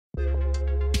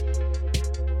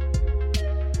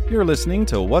You're listening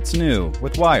to What's New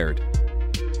with Wired.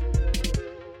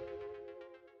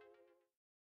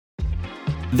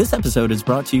 This episode is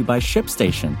brought to you by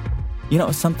ShipStation. You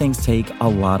know, some things take a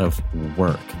lot of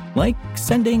work, like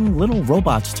sending little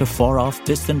robots to far-off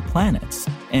distant planets.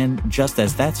 And just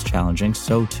as that's challenging,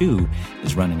 so too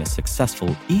is running a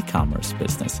successful e-commerce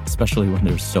business, especially when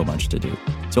there's so much to do.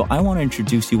 So I want to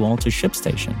introduce you all to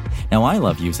ShipStation. Now, I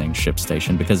love using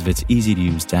ShipStation because of its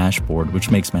easy-to-use dashboard,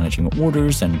 which makes managing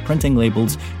orders and printing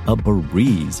labels a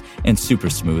breeze and super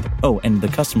smooth. Oh, and the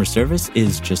customer service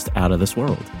is just out of this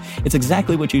world. It's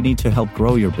exactly what you need to help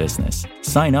grow your business.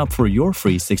 Sign up for your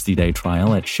free 60-day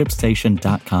trial at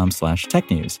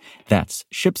shipstation.com/technews. That's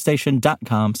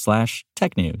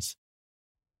shipstation.com/technews.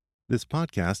 This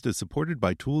podcast is supported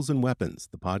by Tools and Weapons,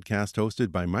 the podcast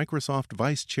hosted by Microsoft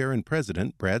Vice Chair and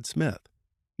President Brad Smith.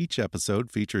 Each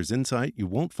episode features insight you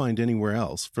won't find anywhere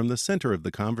else from the center of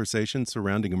the conversation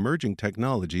surrounding emerging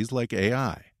technologies like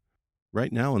AI.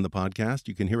 Right now on the podcast,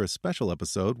 you can hear a special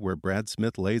episode where Brad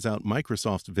Smith lays out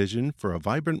Microsoft's vision for a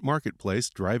vibrant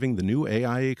marketplace driving the new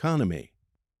AI economy.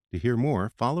 To hear more,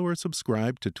 follow or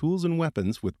subscribe to Tools and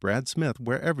Weapons with Brad Smith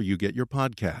wherever you get your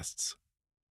podcasts.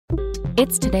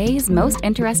 It's today's most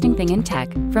interesting thing in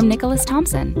tech from Nicholas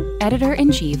Thompson,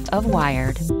 editor-in-chief of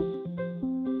Wired.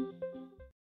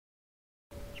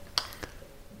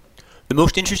 The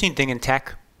most interesting thing in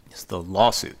tech is the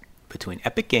lawsuit between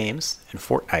Epic Games and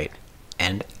Fortnite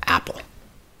and Apple.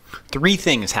 3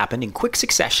 things happened in quick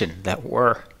succession that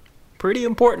were pretty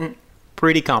important,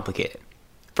 pretty complicated.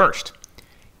 First,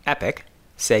 Epic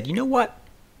said, you know what?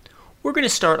 We're going to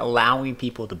start allowing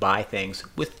people to buy things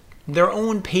with their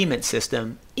own payment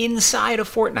system inside of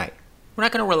Fortnite. We're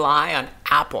not going to rely on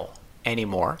Apple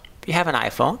anymore. If you have an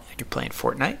iPhone and you're playing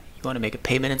Fortnite, you want to make a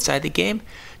payment inside the game,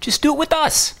 just do it with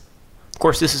us. Of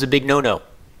course, this is a big no-no.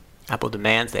 Apple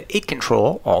demands that it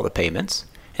control all the payments,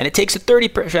 and it takes a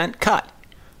 30% cut.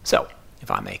 So, if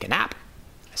I make an app,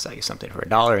 I sell you something for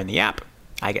 $1 in the app,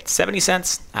 I get 70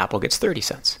 cents, Apple gets 30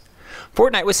 cents.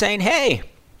 Fortnite was saying, hey,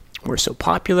 we're so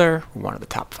popular, we're one of the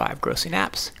top 5 grossing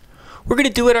apps. We're going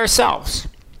to do it ourselves,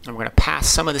 and we're going to pass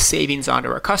some of the savings on to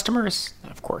our customers,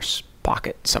 and of course,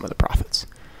 pocket some of the profits.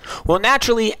 Well,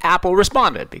 naturally, Apple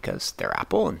responded because they're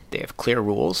Apple and they have clear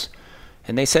rules.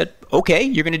 And they said, okay,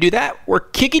 you're going to do that? We're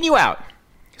kicking you out.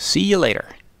 See you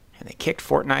later. And they kicked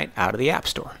Fortnite out of the App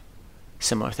Store.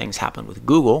 Similar things happened with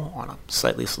Google on a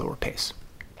slightly slower pace.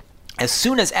 As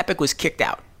soon as Epic was kicked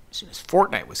out, as soon as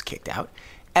Fortnite was kicked out,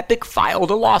 Epic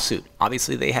filed a lawsuit.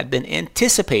 Obviously, they had been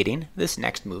anticipating this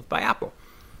next move by Apple.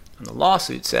 And the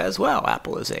lawsuit says, well,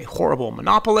 Apple is a horrible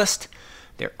monopolist.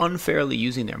 They're unfairly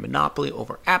using their monopoly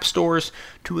over app stores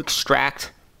to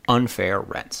extract unfair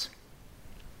rents.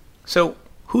 So,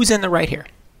 who's in the right here?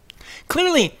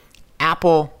 Clearly,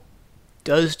 Apple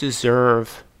does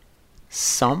deserve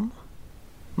some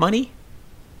money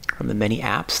from the many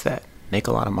apps that make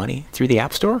a lot of money through the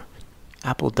App Store.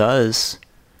 Apple does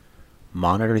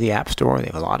monitor the App Store. They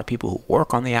have a lot of people who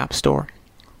work on the App Store.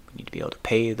 We need to be able to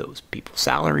pay those people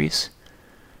salaries.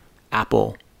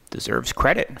 Apple deserves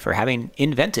credit for having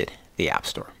invented the App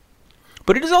Store.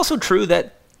 But it is also true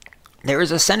that there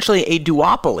is essentially a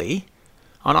duopoly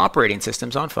on operating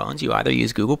systems on phones. You either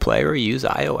use Google Play or you use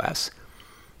iOS.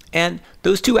 And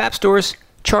those 2 app stores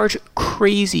charge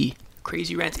crazy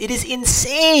rents. It is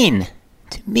insane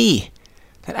to me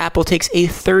that Apple takes a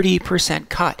 30%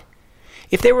 cut.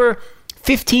 If there were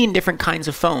 15 different kinds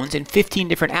of phones in 15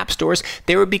 different app stores,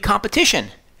 there would be competition.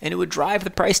 And it would drive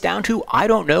the price down to, I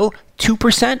don't know,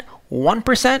 2%,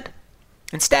 1%.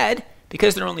 Instead,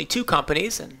 because there are only 2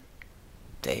 companies and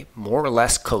they more or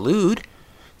less collude,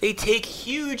 they take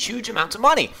huge amounts of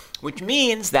money, which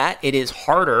means that it is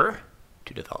harder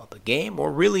to develop a game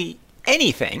or really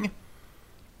anything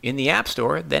in the App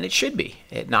Store than it should be.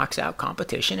 It knocks out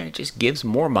competition and it just gives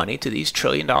more money to these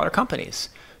trillion-dollar companies.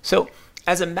 So,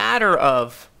 as a matter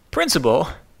of principle,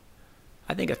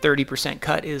 I think a 30%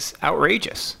 cut is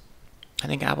outrageous. I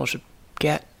think Apple should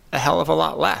get a hell of a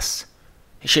lot less.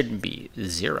 It shouldn't be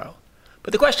 0.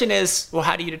 But the question is, well,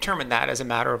 how do you determine that as a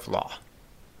matter of law?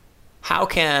 How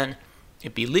can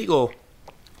it be legal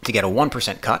to get a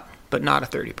 1% cut, but not a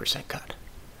 30% cut?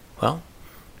 Well,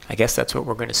 I guess that's what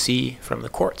we're going to see from the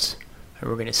courts. And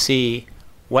we're going to see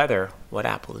whether what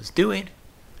Apple is doing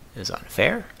is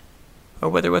unfair or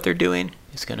whether what they're doing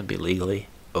is going to be legally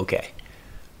okay.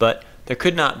 But there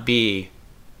could not be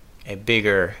a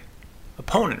bigger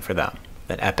opponent for them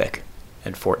than Epic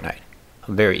and Fortnite.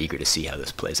 I'm very eager to see how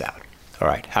this plays out. All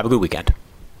right, have a good weekend.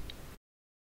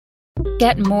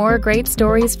 Get more great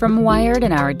stories from Wired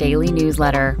in our daily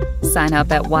newsletter. Sign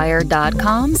up at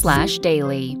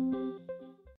wired.com/daily.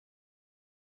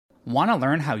 Want to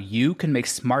learn how you can make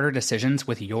smarter decisions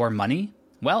with your money?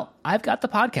 Well, I've got the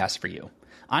podcast for you.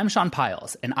 I'm Sean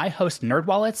Piles, and I host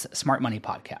NerdWallet's Smart Money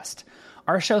Podcast.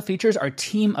 Our show features our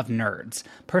team of nerds,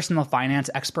 personal finance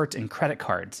experts in credit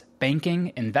cards,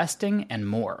 banking, investing, and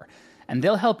more. And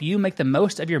they'll help you make the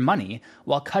most of your money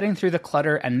while cutting through the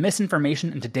clutter and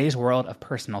misinformation in today's world of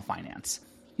personal finance.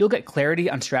 You'll get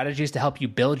clarity on strategies to help you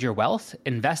build your wealth,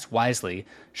 invest wisely,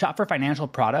 shop for financial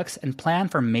products, and plan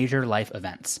for major life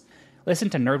events.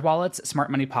 Listen to NerdWallet's Smart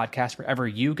Money Podcast wherever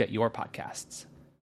you get your podcasts.